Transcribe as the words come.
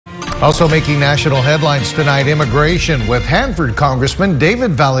Also making national headlines tonight, immigration, with Hanford Congressman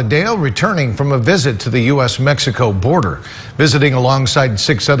David Valadao returning from a visit to the U.S.-Mexico border. Visiting alongside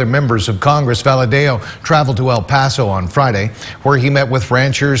 6 other members of Congress, Valadao traveled to El Paso on Friday, where he met with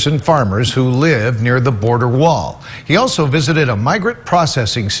ranchers and farmers who live near the border wall. He also visited a migrant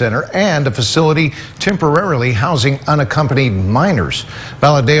processing center and a facility temporarily housing unaccompanied minors.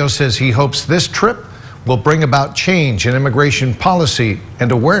 Valadao says he hopes this trip will bring about change in immigration policy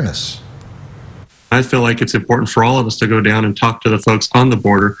and awareness. I feel like it's important for all of us to go down and talk to the folks on the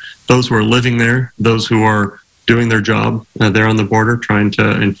border, those who are living there, those who are doing their job there on the border, trying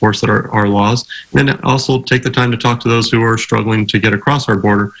to enforce our laws, and also take the time to talk to those who are struggling to get across our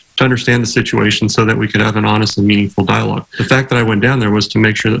border to understand the situation so that we could have an honest and meaningful dialogue. The fact that I went down there was to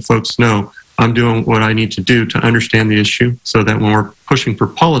make sure that folks know I'm doing what I need to do to understand the issue so that when we're pushing for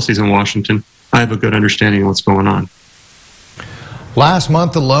policies in Washington, I have a good understanding of what's going on. Last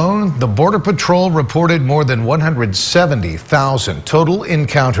month alone, the Border Patrol reported more than 170,000 total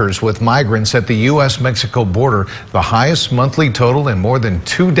encounters with migrants at the U.S.-Mexico border, the highest monthly total in more than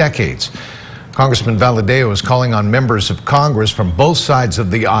 2 decades. Congressman Valadao is calling on members of Congress from both sides of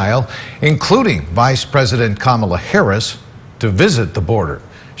the aisle, including Vice President Kamala Harris, to visit the border.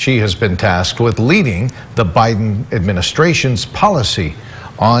 She has been tasked with leading the Biden administration's policy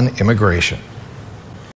on immigration.